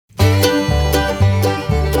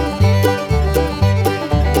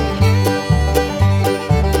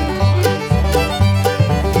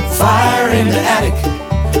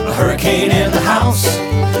house.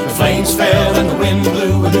 The flames fell and the wind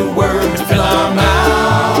blew a new word to fill our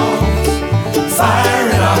mouths. Fire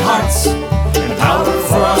in our hearts and power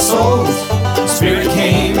for our souls. The Spirit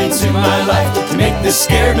came into my life to make this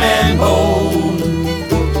scared man bold.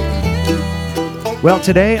 Well,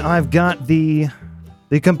 today I've got the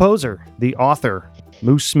composer, the author,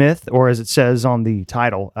 Moose Smith, or as it says on the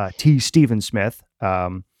title, T. Stephen Smith.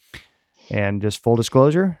 And just full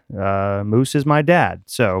disclosure, Moose is my dad.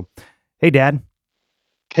 So, hey, Dad.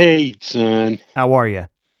 Hey, son. How are you?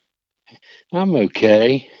 I'm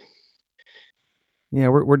okay. Yeah,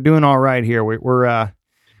 we're doing all right here. We're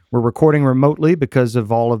recording remotely because of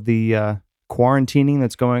all of the quarantining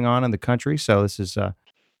that's going on in the country. So this is going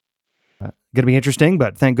to be interesting.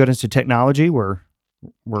 But thank goodness to technology, we're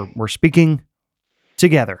speaking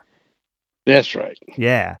together. That's right.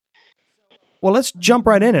 Yeah. Well, let's jump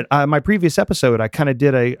right in it. My previous episode, I kind of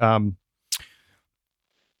did a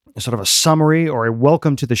sort of a summary or a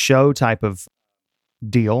welcome to the show type of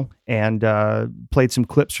deal, and played some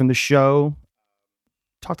clips from the show,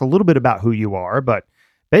 talked a little bit about who you are, but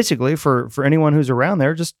basically for anyone who's around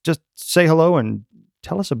there, just say hello and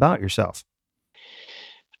tell us about yourself.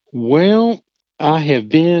 Well, I have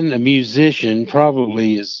been a musician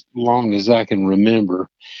probably as long as I can remember.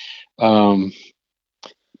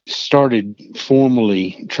 Started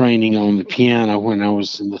formally training on the piano when I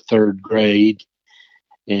was in the third grade,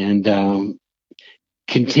 and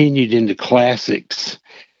continued into classics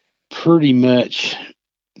pretty much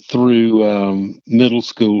through middle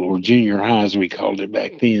school, or junior high as we called it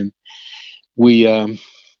back then.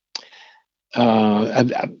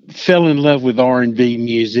 I fell in love with R&B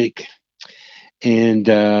music, and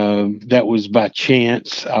that was by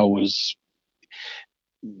chance. I was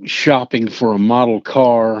shopping for a model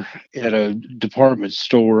car at a department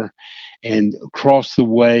store, and across the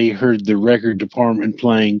way heard the record department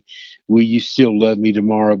playing "Will You Still Love Me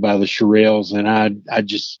Tomorrow" by the Shirelles, and I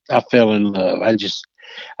fell in love.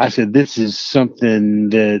 I said, this is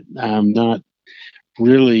something that I'm not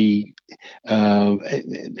really have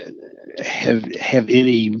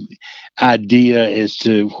any idea as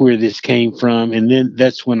to where this came from. And then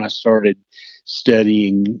that's when I started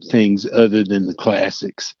studying things other than the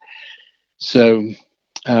classics. So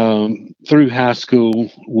through high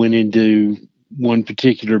school, went into one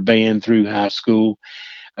particular band through high school.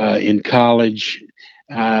 In college,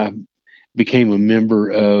 I became a member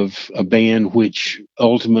of a band which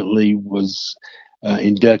ultimately was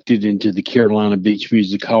inducted into the Carolina Beach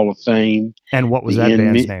Music Hall of Fame. And what was that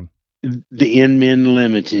band's name? The N-Men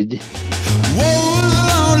Limited. Whoa, the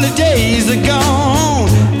lonely days are gone.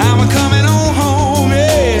 I'm coming on home,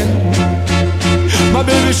 yeah. My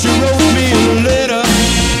baby, she wrote me a letter.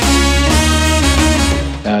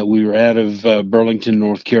 We were out of Burlington,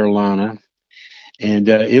 North Carolina, and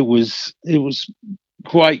it was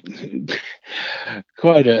quite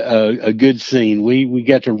a good scene. We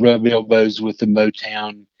got to rub elbows with the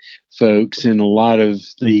Motown folks, and a lot of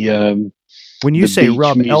the when you say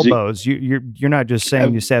rub music, elbows, you're not just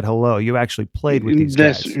saying you said hello. You actually played with these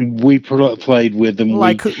guys. We played with them.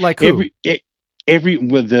 Like who? Every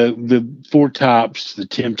with the Four Tops, the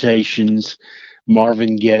Temptations,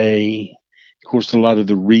 Marvin Gaye, of course, a lot of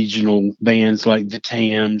the regional bands like the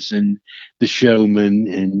Tams and the Showmen,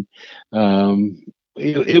 and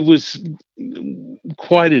it was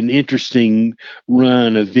quite an interesting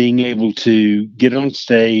run of being able to get on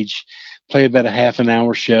stage, play about a half an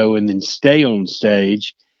hour show, and then stay on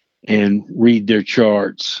stage and read their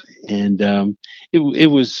charts. And it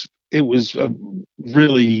was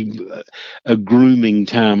really a grooming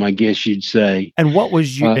time, I guess you'd say. And what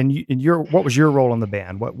was what was your role in the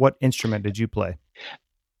band? What instrument did you play?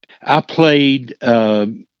 I played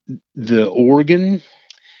the organ,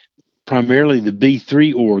 primarily the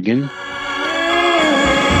B3 organ.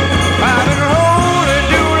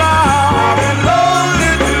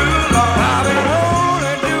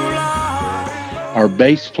 Our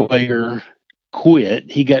bass player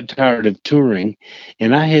quit. He got tired of touring,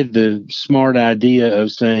 and I had the smart idea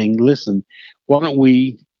of saying, listen, why don't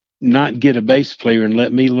we not get a bass player and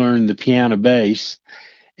let me learn the piano bass,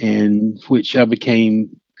 and which I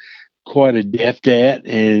became quite adept at,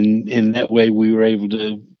 and in that way we were able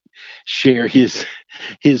to share his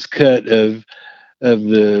cut of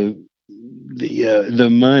the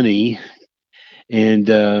money.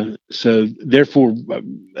 And so therefore,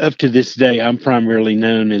 up to this day, I'm primarily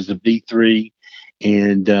known as the B3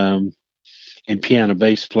 and piano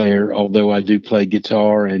bass player, although I do play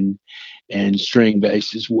guitar and string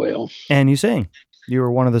bass as well. And you sing. You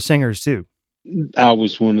were one of the singers too. I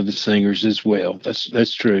was one of the singers as well.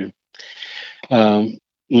 That's true.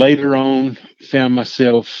 later on found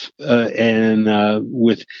myself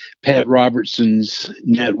with Pat Robertson's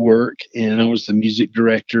network, and I was the music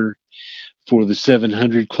director for the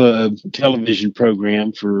 700 Club television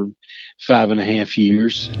program for 5.5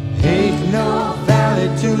 years. Ain't no valley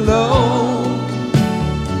too low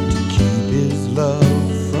to keep his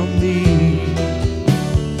love from me.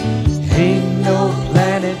 Ain't no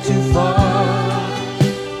planet too far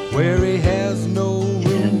where he has no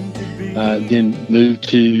room to be. Then moved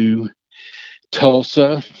to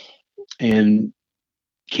Tulsa and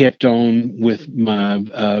kept on with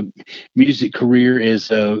my music career as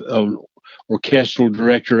a orchestral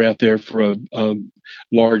director out there for a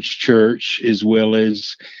large church, as well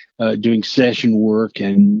as doing session work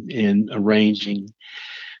and arranging.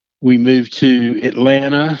 We moved to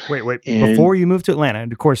Atlanta. Wait. and- Before you moved to Atlanta,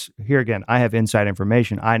 and of course, here again, I have inside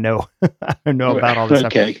information. I know, I know about all this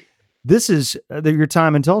stuff. Okay, This is your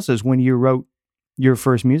time in Tulsa is when you wrote your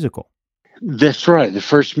first musical. that's right. The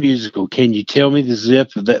first musical. Can you tell me the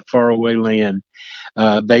zip of that faraway land?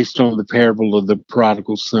 Based on the parable of the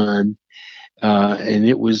prodigal son. And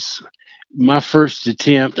it was my first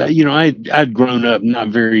attempt. I'd grown up not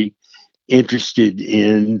very interested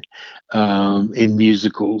in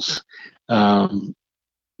musicals,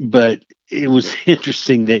 but it was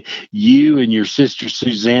interesting that you and your sister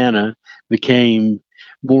Susanna became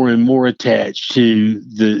more and more attached to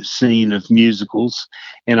the scene of musicals,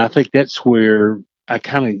 and I think that's where I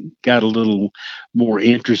kind of got a little more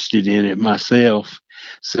interested in it myself.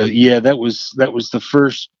 So yeah, that was the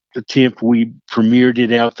first attempt. We premiered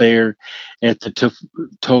it out there at the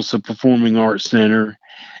Tulsa Performing Arts Center,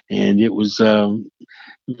 and it was a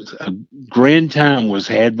grand time was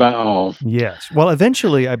had by all. Yes. Well,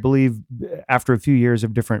 eventually, I believe after a few years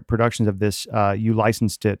of different productions of this, you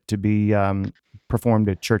licensed it to be performed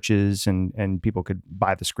at churches, and people could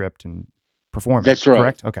buy the script and perform. That's right.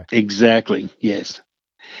 Correct? Okay. Exactly. Yes,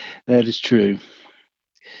 that is true.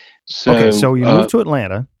 So, Okay. So you moved to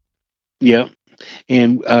Atlanta. Yeah.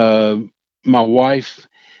 And my wife,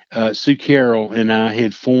 Sue Carroll, and I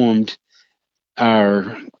had formed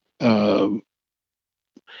our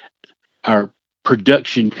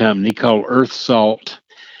production company called Earth Salt,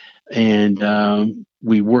 and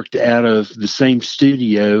we worked out of the same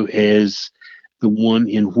studio as the one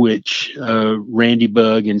in which Randy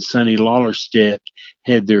Bug and Sonny Lawlerstedt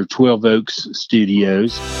had their 12 Oaks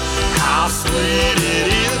studios. How sweet it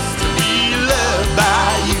is to be loved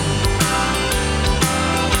by you.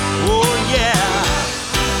 Oh yeah.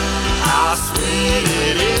 How sweet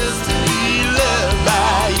it is to be loved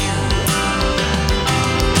by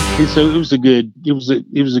you. And so it was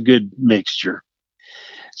a good mixture.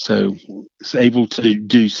 So I was able to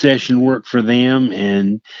do session work for them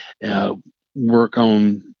and work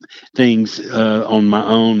on things on my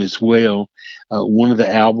own as well. One of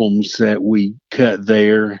the albums that we cut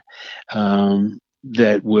there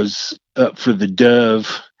that was up for the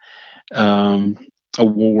Dove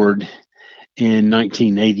Award in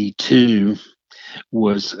 1982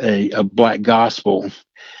 was a black gospel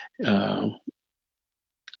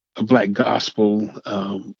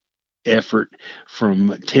effort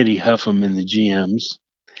from Teddy Huffam and the Gems,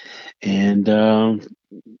 and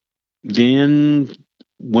then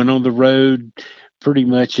went on the road pretty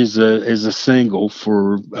much as a single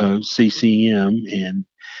for CCM, and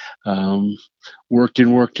worked,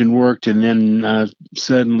 and then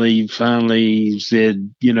suddenly finally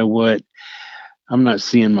said, you know what, I'm not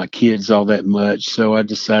seeing my kids all that much, so I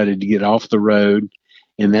decided to get off the road,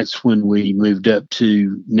 and that's when we moved up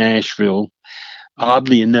to Nashville,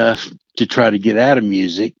 oddly enough, to try to get out of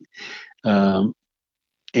music and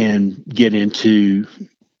get into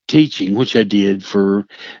teaching, which I did for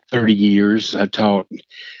 30 years. I taught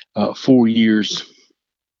 4 years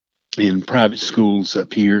in private schools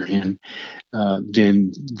up here, and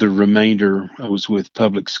then the remainder I was with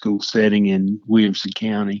public school setting in Williamson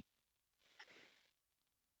County.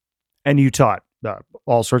 And you taught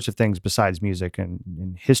all sorts of things besides music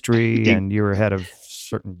and history, and you were head of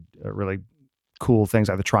certain really cool things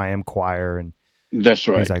like the Triumph Choir and That's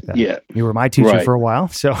right. things like that. Yeah. You were my teacher Right. for a while,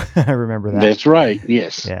 so I remember that. That's right.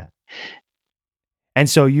 Yes. Yeah. And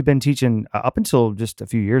so you've been teaching up until just a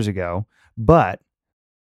few years ago, but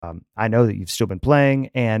I know that you've still been playing,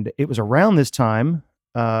 and it was around this time,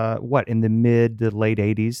 in the mid to late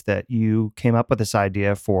 80s, that you came up with this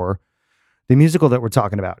idea for the musical that we're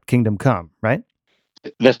talking about, Kingdom Come, right?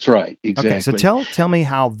 That's right. Exactly. Okay, so tell me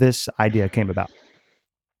how this idea came about.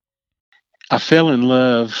 I fell in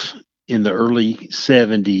love in the early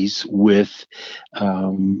 70s with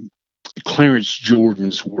Clarence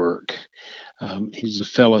Jordan's work. He's a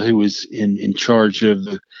fellow who was in charge of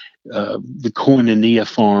the Koinonia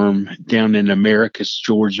farm down in Americus,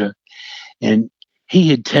 Georgia, and he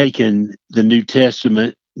had taken the New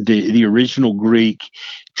Testament, the original Greek,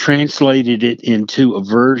 translated it into a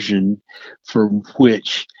version for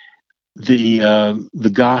which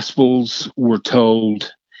the Gospels were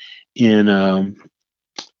told in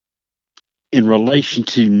relation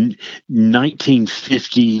to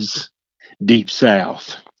 1950s Deep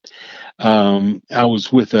South. I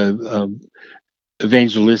was with a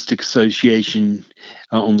evangelistic association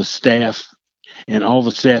on the staff, and all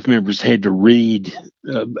the staff members had to read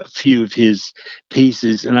a few of his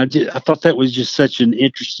pieces, and I thought that was just such an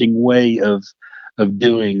interesting way of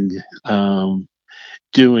doing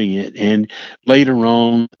it. And later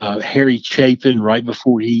on, Harry Chapin, right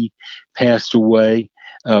before he passed away,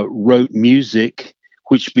 wrote music,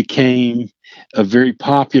 which became a very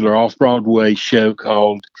popular off-Broadway show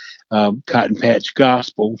called Cotton Patch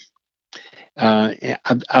Gospel. I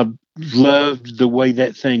loved the way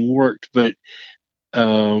that thing worked, but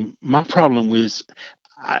my problem was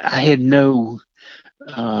I had no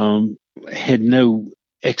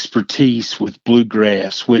expertise with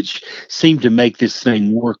bluegrass, which seemed to make this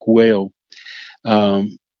thing work well.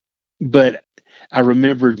 But I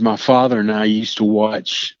remembered my father and I used to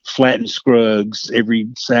watch Flatt and Scruggs every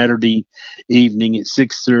Saturday evening at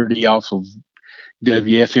 6:30 off of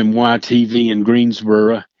WFMY TV in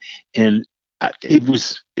Greensboro, and it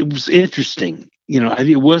was interesting.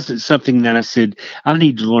 It wasn't something that I said I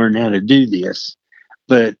need to learn how to do this,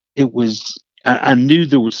 but it was. I knew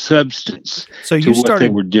there was substance to what they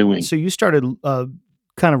were doing. So you started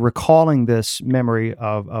kind of recalling this memory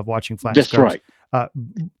of watching Flatt and Scruggs. That's right.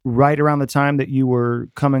 Right around the time that you were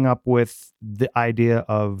coming up with the idea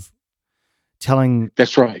of telling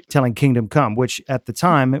Kingdom Come, which at the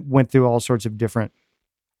time it went through all sorts of different,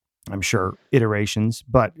 I'm sure, iterations.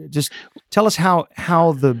 But just tell us how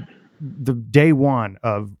the day one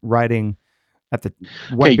of writing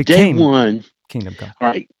became day one Kingdom Come. All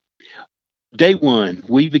right. Day one,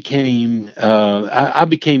 we became. I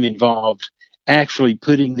became involved, actually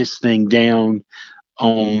putting this thing down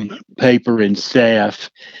on paper and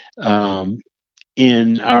staff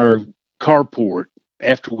in our carport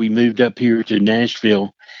after we moved up here to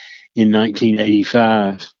Nashville in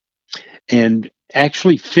 1985, and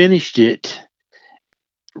actually finished it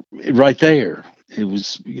right there. It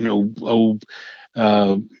was, old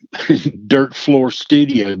dirt floor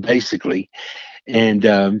studio basically,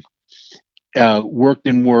 and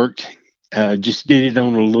worked. Just did it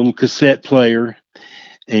on a little cassette player,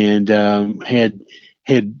 and had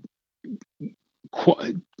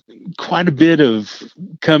quite a bit of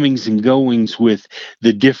comings and goings with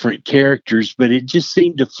the different characters, but it just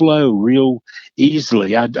seemed to flow real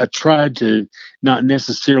easily. I tried to not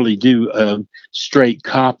necessarily do a straight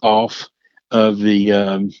cop off of the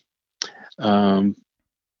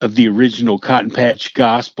original Cotton Patch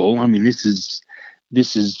Gospel. I mean, this is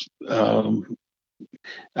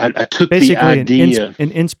I took basically the idea,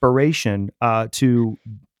 an inspiration to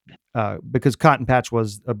because Cotton Patch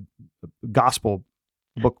was a gospel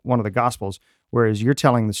book, one of the Gospels, whereas you're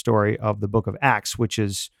telling the story of the book of Acts, which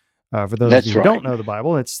is for those of you who don't know the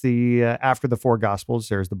Bible, it's the after the four Gospels.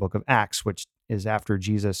 There's the book of Acts, which is after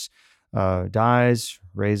Jesus dies,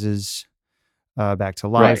 raises back to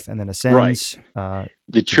life, and then ascends.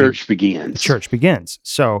 The church begins. The church begins.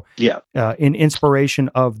 So, in inspiration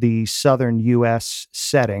of the southern U.S.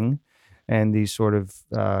 setting and the sort of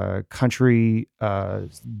country,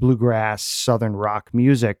 bluegrass, southern rock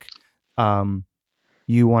music,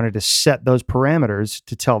 you wanted to set those parameters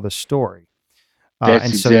to tell the story.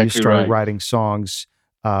 And so you started writing songs.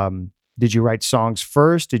 Did you write songs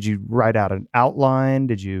first? Did you write out an outline?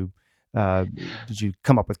 Did you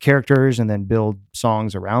come up with characters and then build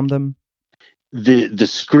songs around them? The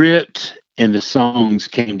script and the songs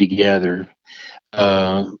came together.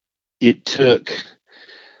 It took,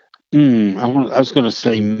 I was going to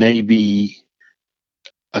say maybe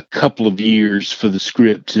a couple of years for the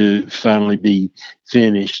script to finally be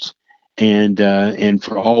finished, and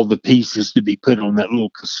for all the pieces to be put on that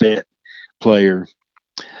little cassette player.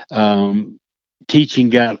 Teaching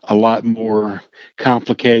got a lot more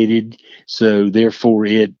complicated, so therefore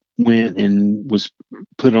it went and was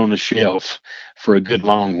put on a shelf for a good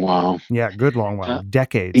long while. Yeah, good long while.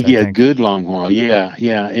 Decades. Yeah, good long while. Yeah.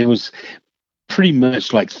 It was pretty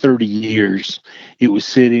much like 30 years it was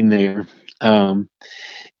sitting there.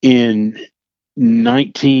 In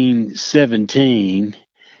 1917,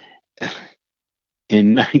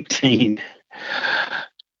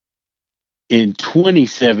 in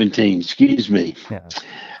 2017, excuse me. Yeah.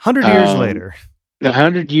 100 years later.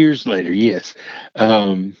 100 years later, yes.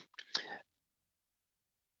 Um,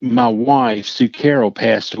 my wife, Sue Carroll,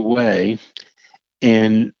 passed away,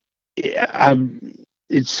 and I,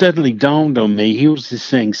 it suddenly dawned on me, here was this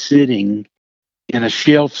thing sitting in a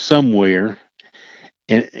shelf somewhere,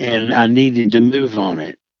 and I needed to move on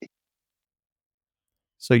it.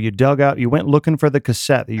 So you went looking for the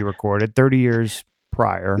cassette that you recorded 30 years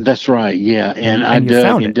prior. That's right, yeah. And I you dug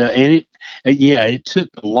found and it. dug, and it took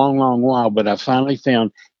a long, long while, but I finally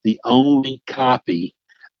found the only copy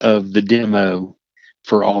of the demo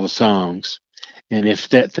for all the songs. And if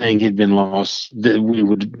that thing had been lost, we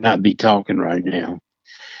would not be talking right now.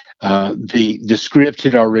 The script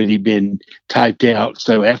had already been typed out,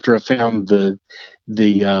 so after I found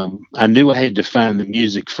I knew I had to find the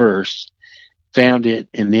music first. Found it,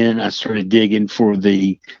 and then I started digging for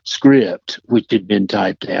the script, which had been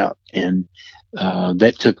typed out, and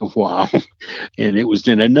that took a while, and it was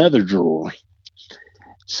in another drawer.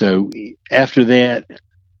 So after that,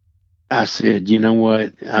 I said, you know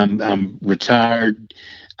what? I'm retired.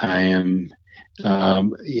 I am,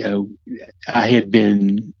 you know, I had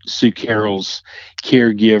been Sue Carroll's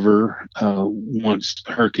caregiver once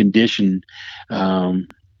her condition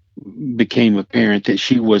became apparent that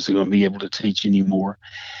she wasn't going to be able to teach anymore.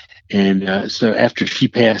 And so after she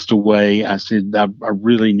passed away, I said, I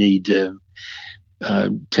really need to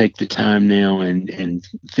take the time now and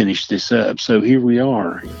finish this up. So here we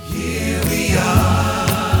are. Here we are.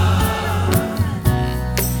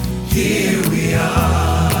 Here we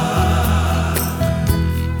are.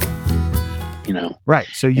 You know, right.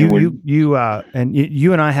 So you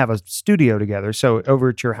and I have a studio together. So over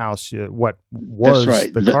at your house, what was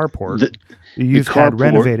right. the carport? You've the had carport,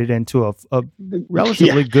 renovated into a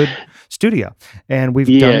relatively good studio, and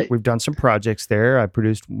we've done some projects there. I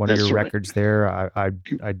produced one of your records there. I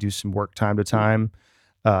do some work time to time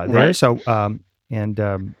there. Right. So I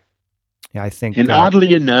think, and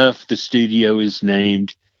oddly enough, the studio is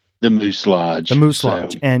named the Moose Lodge. The Moose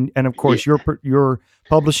Lodge, and of course your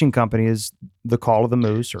publishing company is the Call of the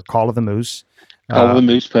Moose or Call of the Moose. Call of the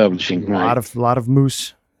Moose Publishing. A lot of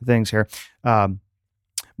moose things here,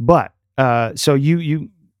 but so you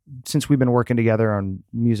since we've been working together on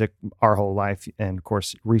music our whole life, and of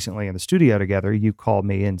course recently in the studio together, you called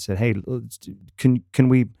me and said, "Hey, can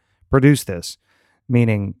we produce this?"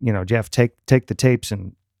 Meaning, Jeff, take the tapes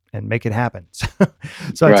and make it happen.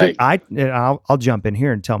 So right. I'll jump in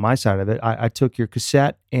here and tell my side of it. I took your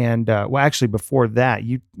cassette and actually before that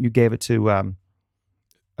you gave it to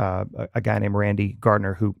a guy named Randy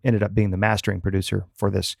Gardner, who ended up being the mastering producer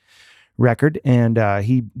for this record, and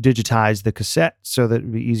he digitized the cassette so that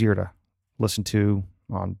it'd be easier to listen to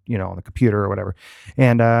on the computer or whatever.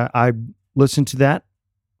 And I listened to that,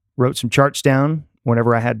 wrote some charts down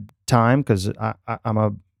whenever I had time, because I'm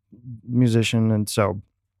a musician, and so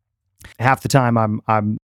half the time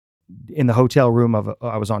I'm in the hotel room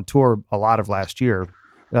I was on tour a lot of last year,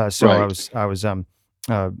 so right. I was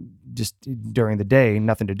just during the day,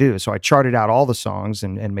 nothing to do, so I charted out all the songs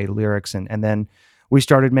and made lyrics, and then we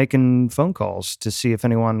started making phone calls to see if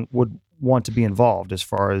anyone would want to be involved as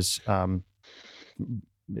far as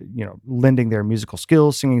lending their musical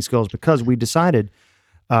skills, singing skills, because we decided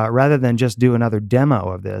rather than just do another demo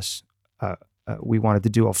of this, we wanted to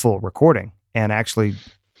do a full recording and actually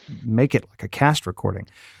make it like a cast recording.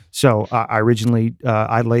 So I originally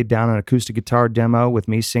I laid down an acoustic guitar demo with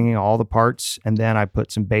me singing all the parts, and then I put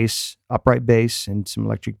some bass, upright bass, and some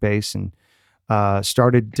electric bass, and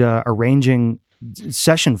started arranging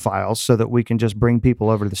session files so that we can just bring people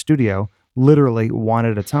over to the studio, literally one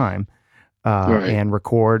at a time, right. and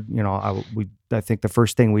record. I think the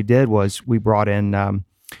first thing we did was we brought in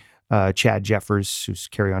Chad Jeffers, who's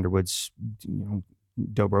Carrie Underwood's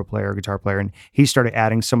dobro player, guitar player, and he started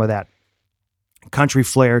adding some of that country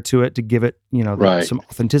flair to it to give it, right. some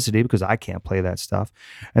authenticity, because I can't play that stuff.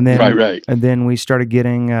 And then, right. And then we started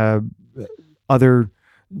getting other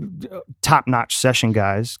top-notch session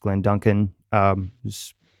guys, Glenn Duncan. The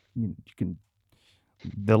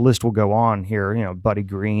list will go on here. Buddy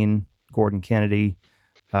Green, Gordon Kennedy.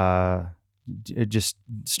 It just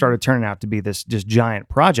started turning out to be this just giant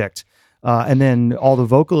project. And then all the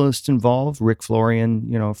vocalists involved, Rick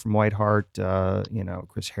Florian, from Whiteheart,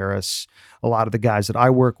 Chris Harris, a lot of the guys that I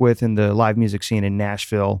work with in the live music scene in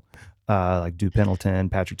Nashville, like Dew Pendleton,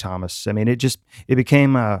 Patrick Thomas. I mean, it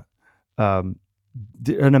became an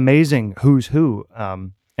amazing who's who.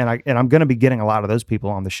 And I'm going to be getting a lot of those people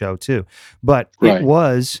on the show too, but right. It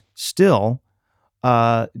was still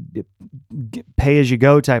pay as you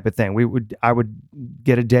go type of thing. I would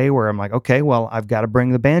get a day where I'm like, okay, well, I've got to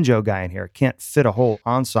bring the banjo guy in here. Can't fit a whole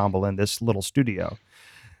ensemble in this little studio.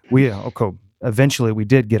 eventually we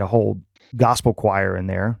did get a whole gospel choir in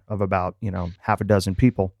there of about, half a dozen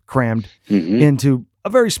people crammed into a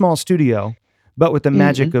very small studio, but with the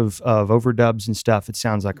magic of overdubs and stuff, it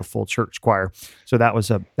sounds like a full church choir. So that was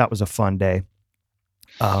a fun day.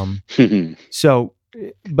 So,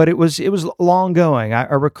 but it was long going.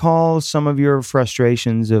 I recall some of your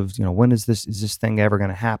frustrations of, when is this thing ever going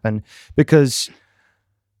to happen? Because,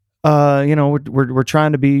 we're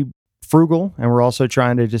trying to be frugal, and we're also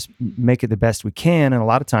trying to just make it the best we can. And a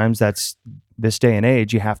lot of times that's this day and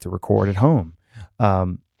age, you have to record at home.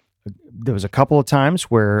 There was a couple of times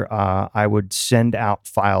where I would send out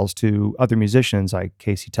files to other musicians like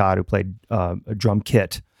Casey Todd, who played a drum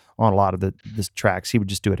kit on a lot of the tracks. He would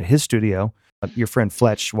just do it at his studio. Your friend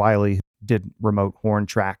Fletch Wiley did remote horn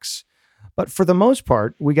tracks. But for the most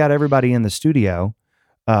part, we got everybody in the studio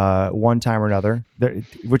one time or another,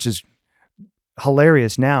 which is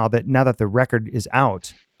hilarious now that the record is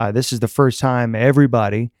out. This is the first time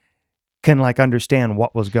everybody can understand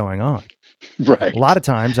what was going on. Right. A lot of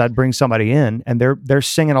times I'd bring somebody in and they're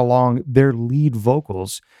singing along their lead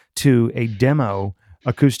vocals to a demo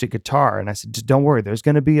acoustic guitar. And I said, don't worry, there's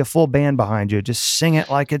going to be a full band behind you. Just sing it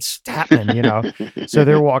like it's happening, So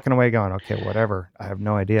they're walking away going, okay, whatever. I have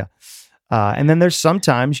no idea. And then there's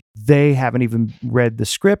sometimes they haven't even read the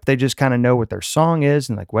script. They just kind of know what their song is.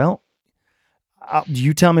 And well,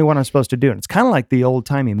 you tell me what I'm supposed to do. And it's kind of like the old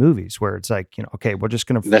timey movies where it's okay, we're just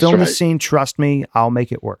going to film the scene. Trust me, I'll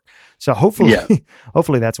make it work. So hopefully,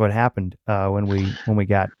 hopefully that's what happened when we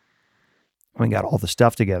got all the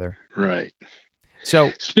stuff together. Right.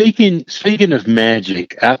 So speaking of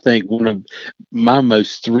magic, I think one of my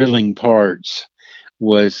most thrilling parts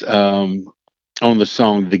was on the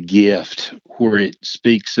song "The Gift," where it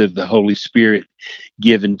speaks of the Holy Spirit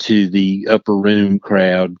given to the upper room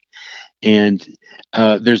crowd. And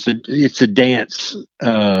it's a dance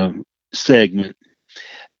segment,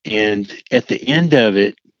 and at the end of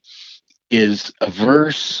it is a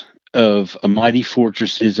verse of "A Mighty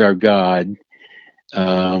Fortress Is Our God,"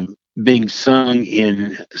 being sung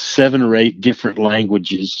in 7 or 8 different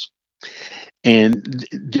languages, and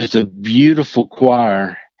there's a beautiful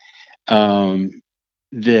choir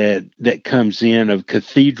that comes in, a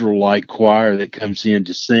cathedral-like choir that comes in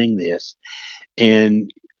to sing this,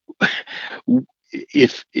 and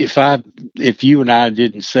if you and I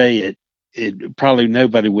didn't say it probably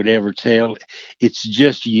nobody would ever tell. It's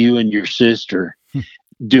just you and your sister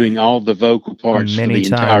doing all the vocal parts for the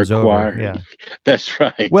entire choir. Yeah, that's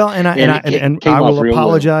right. Well, and I will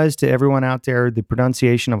apologize to everyone out there. The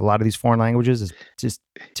pronunciation of a lot of these foreign languages is just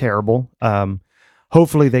terrible.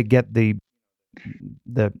 Hopefully they get the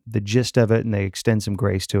gist of it and they extend some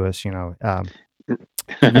grace to us.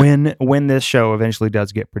 When this show eventually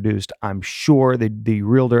does get produced, I'm sure the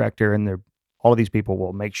real director and all of these people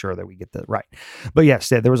will make sure that we get that right. But yes,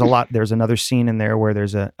 there's another scene in there where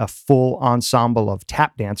there's a full ensemble of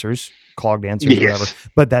tap dancers, clog dancers, whatever.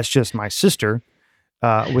 But that's just my sister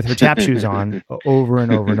with her tap shoes on over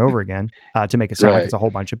and over and over again to make it sound like it's a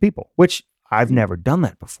whole bunch of people, which I've never done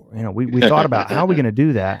that before. We thought about how are we going to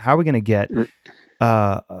do that? How are we going to get we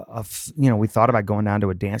thought about going down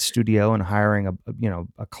to a dance studio and hiring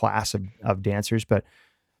a class of dancers, but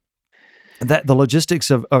that the logistics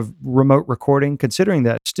of remote recording, considering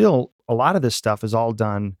that still a lot of this stuff is all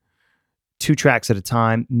done 2 tracks at a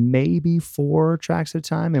time, maybe 4 tracks at a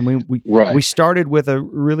time. And we started with a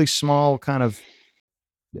really small kind of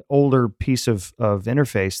older piece of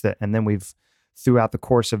interface and then we've throughout the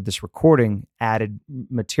course of this recording added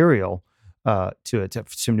material to it,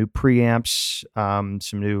 some new preamps,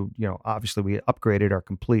 some new, obviously we upgraded our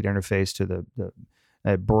complete interface to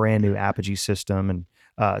the brand new Apogee system. And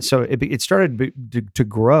so it started to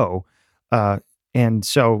grow. And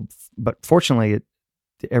so, but fortunately,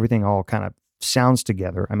 everything all kind of sounds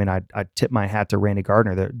together. I mean, I tip my hat to Randy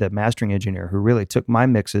Gardner, the mastering engineer, who really took my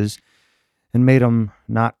mixes and made them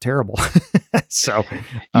not terrible. So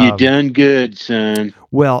you done good, son.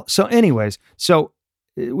 Well, so anyways,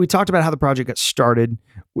 we talked about how the project got started.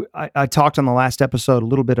 I talked on the last episode a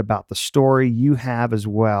little bit about the story. You have as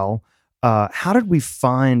well. How did we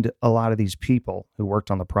find a lot of these people who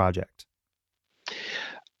worked on the project?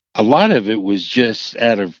 A lot of it was just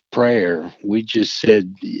out of prayer. We just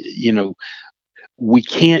said, we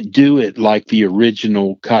can't do it like the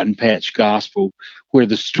original Cotton Patch Gospel, where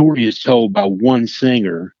the story is told by one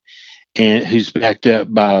singer and who's backed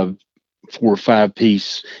up by a 4 or 5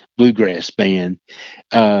 piece bluegrass band.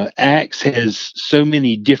 Axe has so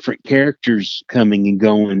many different characters coming and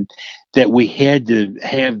going that we had to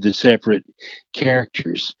have the separate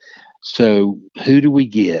characters. So who do we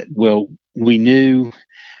get? Well, we knew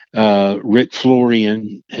Rick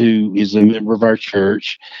Florian, who is a member of our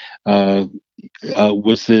church,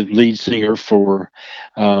 was the lead singer for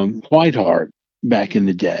Whiteheart back in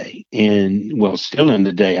the day, and well, still in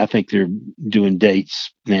the day. I think they're doing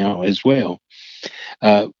dates now as well.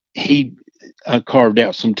 He carved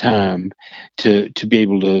out some time to be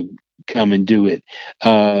able to come and do it.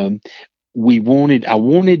 I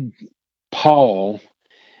wanted Paul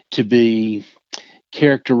to be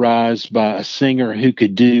characterized by a singer who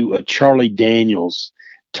could do a Charlie Daniels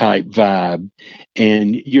type vibe,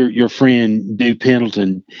 and your friend Dew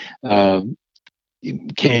Pendleton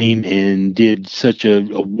came and did such a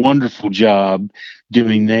wonderful job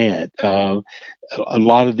doing that. A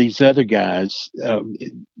lot of these other guys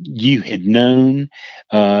you had known,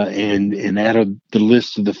 and out of the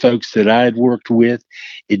list of the folks that I had worked with,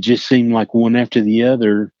 it just seemed like one after the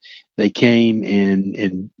other they came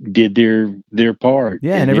and did their part.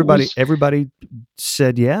 Yeah, and everybody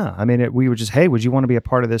said yeah. I mean, we were just, hey, would you want to be a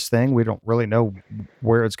part of this thing? We don't really know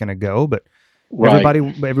where it's going to go, but right.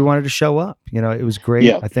 everybody wanted to show up. It was great.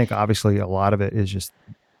 Yeah. I think obviously a lot of it is just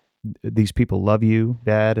these people love you,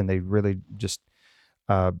 Dad, and they really just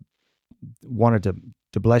wanted to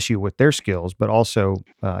bless you with their skills, but also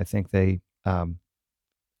I think they were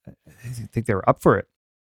up for it.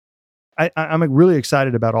 I'm really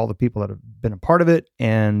excited about all the people that have been a part of it,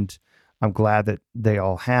 and I'm glad that they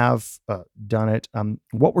all have done it.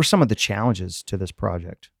 What were some of the challenges to this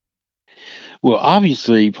project? Well,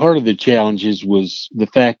 obviously, part of the challenges was the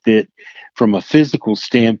fact that from a physical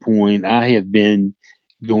standpoint, I have been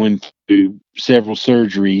going through several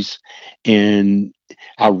surgeries, and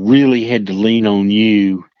I really had to lean on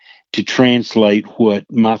you to translate what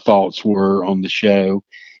my thoughts were on the show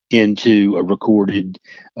into a recorded,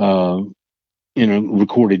 in a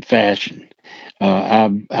recorded fashion.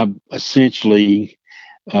 I essentially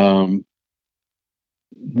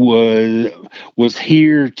was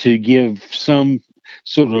here to give some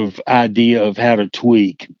sort of idea of how to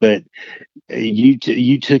tweak, but you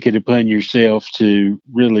took it upon yourself to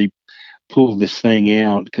really pull this thing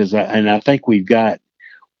out, because I think we've got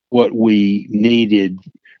what we needed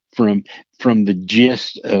from the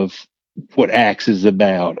gist of what Acts is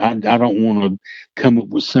about. I don't want to come up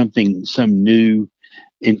with some new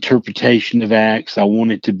interpretation of Acts. I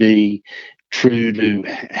want it to be true to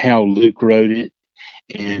how Luke wrote it.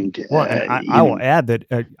 And well, I will add that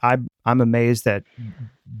I'm amazed that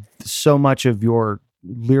so much of your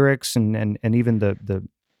lyrics and even the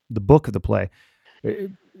book of the play,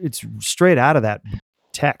 it's straight out of that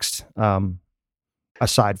text.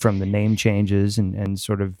 Aside from the name changes and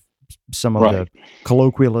sort of some of the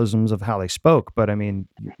colloquialisms of how they spoke, but I mean,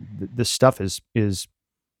 this stuff is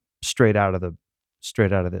straight out of the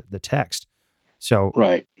text. So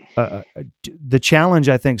the challenge,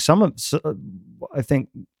 I think I think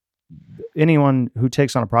anyone who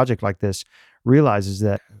takes on a project like this realizes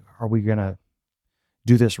that, are we going to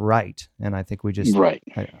do this right? And I think we just I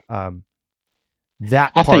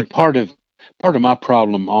think part of my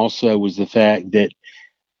problem also was the fact that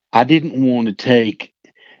I didn't want to take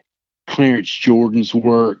Clarence Jordan's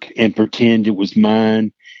work and pretend it was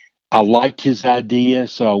mine. I liked his idea,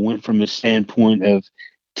 so I went from a standpoint of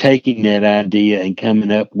taking that idea and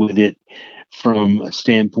coming up with it from a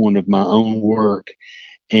standpoint of my own work.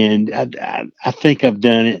 And I think I've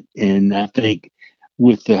done it, and I think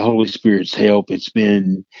with the Holy Spirit's help, it's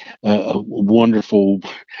been a wonderful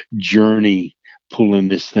journey pulling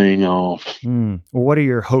this thing off. Well, what are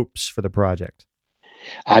your hopes for the project?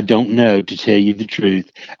 I don't know, to tell you the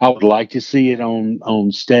truth. I would like to see it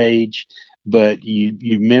on stage, but you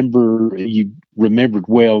remembered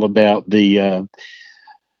well about the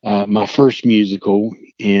my first musical,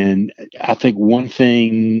 and I think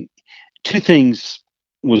two things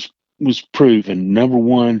was proven. Number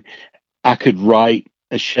one, I could write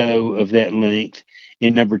a show of that length,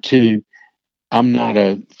 and number two, I'm not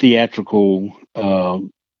a theatrical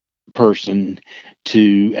person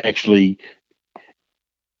to actually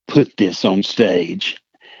put this on stage.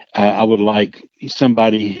 I would like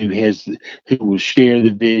somebody who will share the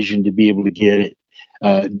vision to be able to get it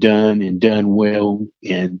done and done well,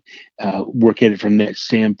 and work at it from that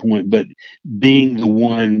standpoint. But being the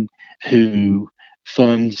one who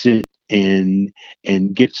funds it and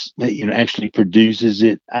gets, actually produces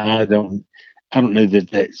it, I don't know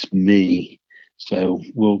that that's me. So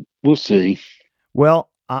we'll see. Well,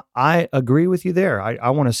 I agree with you there. I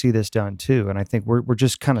want to see this done too, and I think we're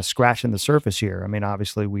just kind of scratching the surface here. I mean,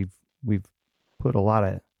 obviously we've put a lot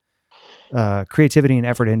of creativity and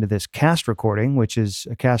effort into this cast recording, which is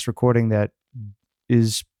a cast recording that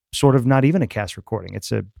is sort of not even a cast recording.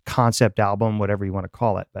 It's a concept album, whatever you want to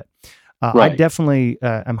call it. But I Right. definitely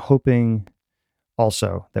am hoping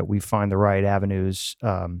also that we find the right avenues,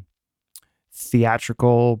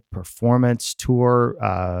 theatrical, performance, tour,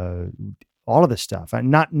 all of this stuff.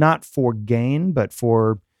 And not for gain, but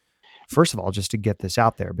for, first of all, just to get this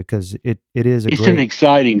out there, because it is a It's great, an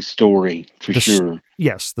exciting story for sure.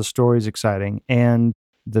 yes, the story is exciting and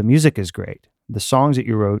the music is great. The songs that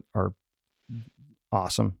you wrote are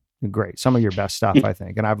awesome and great. Some of your best stuff, I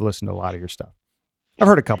think. And I've listened to a lot of your stuff. I've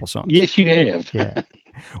heard a couple songs. Yes, you have. Yeah.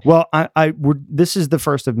 Well, this is the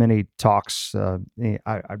first of many talks. The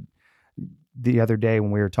other day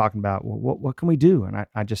when we were talking about what can we do, and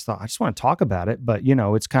I just thought I just want to talk about it, but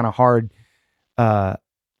it's kind of hard,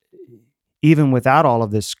 even without all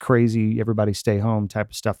of this crazy everybody stay home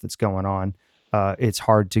type of stuff that's going on. It's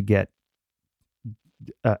hard to get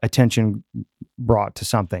attention brought to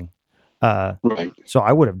something. Right. So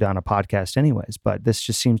I would have done a podcast anyways, but this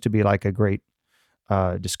just seems to be like a great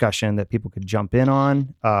discussion that people could jump in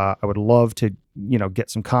on. I would love to, get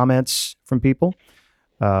some comments from people.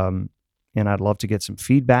 And I'd love to get some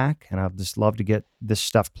feedback, and I'd just love to get this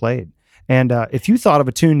stuff played. And if you thought of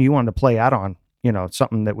a tune you wanted to play out on,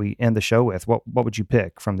 something that we end the show with, what would you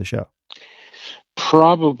pick from the show?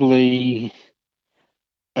 Probably,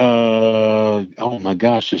 oh my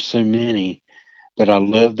gosh, there's so many, but I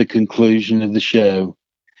love the conclusion of the show.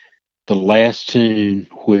 The last tune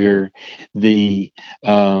where the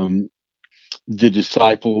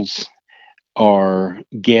disciples are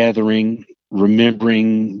gathering,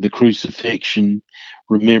 remembering the crucifixion,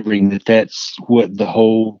 remembering that that's what the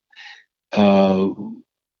whole, pardon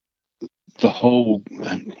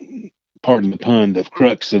the pun, the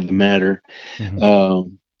crux of the matter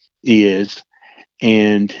is,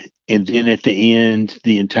 and then at the end,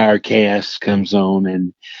 the entire cast comes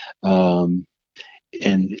on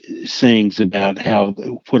and sings about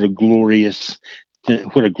what a glorious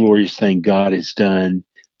thing God has done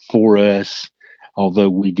for us, although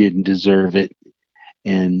we didn't deserve it,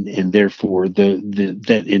 and therefore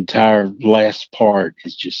that entire last part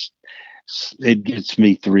is just, it gets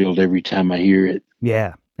me thrilled every time I hear it.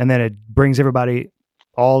 Yeah, and then it brings everybody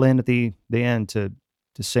all in at the end to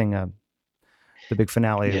sing the big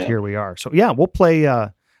finale of Here We Are. So yeah, we'll play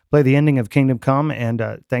the ending of Kingdom Come,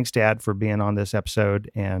 and thanks, Dad, for being on this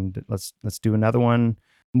episode. And let's do another one.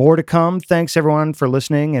 More to come. Thanks everyone for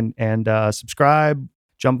listening, and subscribe.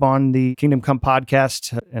 Jump on the Kingdom Come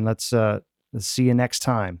podcast, and let's see you next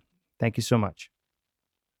time. Thank you so much.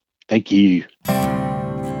 Thank you.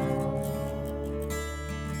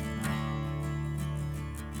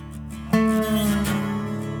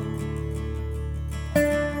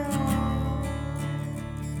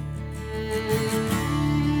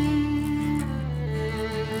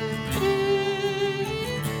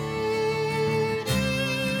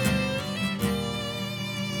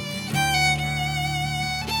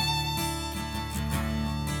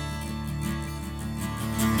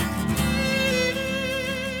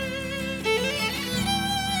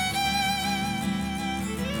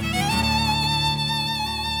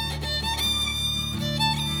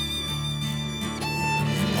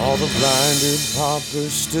 All the blinded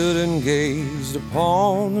paupers stood and gazed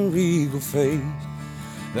upon the regal face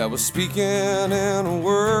that was speaking in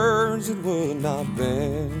words that would not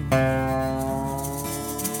bend.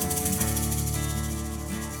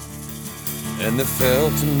 And they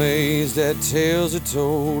felt amazed at tales that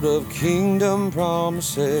told of kingdom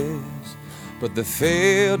promises, but they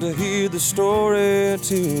failed to hear the story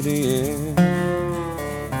to the end.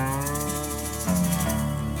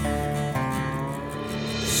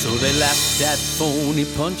 So they laughed at phony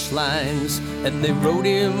punchlines, and they wrote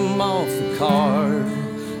him off the card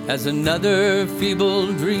as another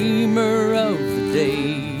feeble dreamer of the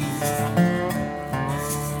day.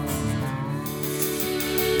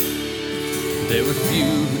 There were few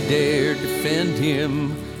who dared defend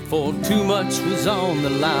him, for too much was on the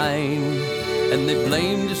line, and they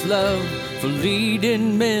blamed his love for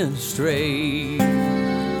leading men astray.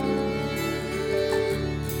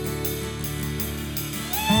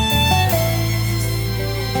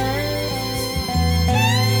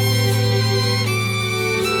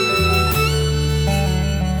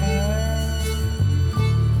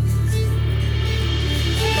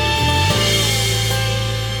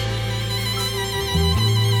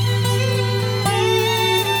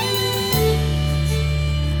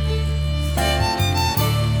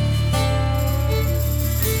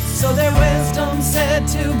 So their wisdom said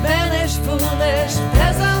to banish foolish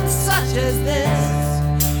peasants such as this,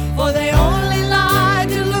 for they only lie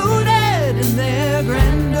deluded in their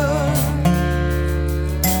grandeur.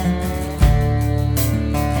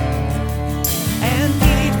 And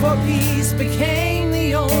need for peace became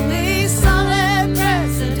the only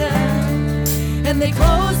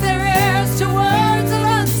towards an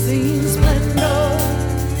unseen splendor.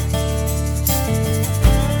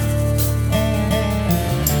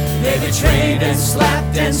 They betrayed and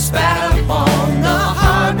slapped and spat upon the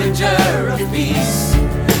harbinger of peace.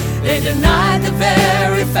 They denied the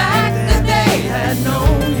very fact that they had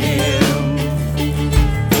known him.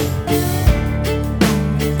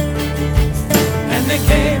 And they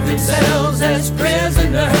gave themselves as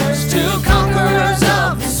prisoners to conquerors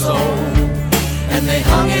of the soul. And they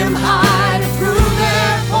hung him high to prove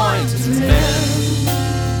their point to men.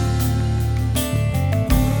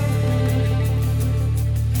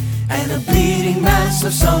 And a bleeding mass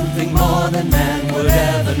of something more than man would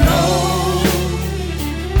ever know.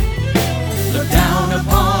 Looked down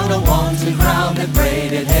upon a wanton crowd that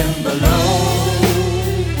braided him below.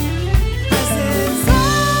 As his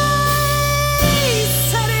eyes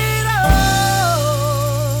said it all.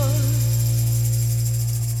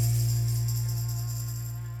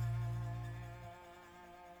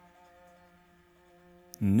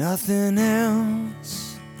 Nothing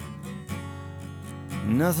else,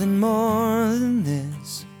 nothing more than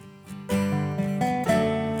this.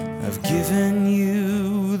 I've given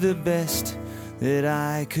you the best that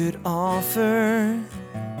I could offer.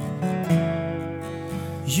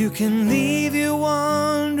 You can leave your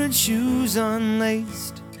wandering shoes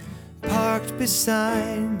unlaced, parked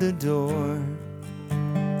beside the door.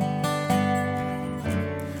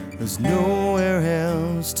 There's nowhere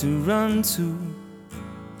else to run to,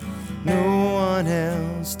 no one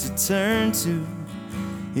else to turn to.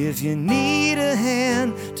 If you need a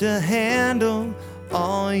hand to handle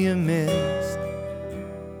all you missed,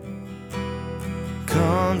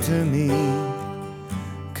 come to me,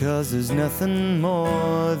 'cause there's nothing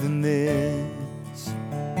more than this.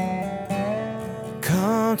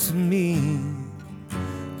 Come to me,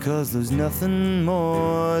 'cause there's nothing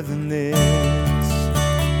more than this.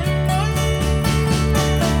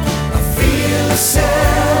 I feel a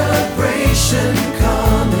celebration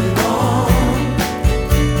coming on.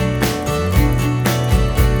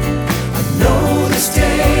 I know this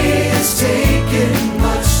day has taken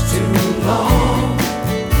much too long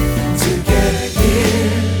to get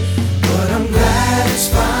here, but I'm glad it's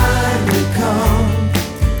finally come.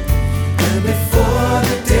 And before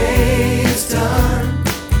the day is done,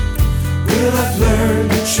 we'll have learned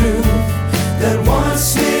the truth that once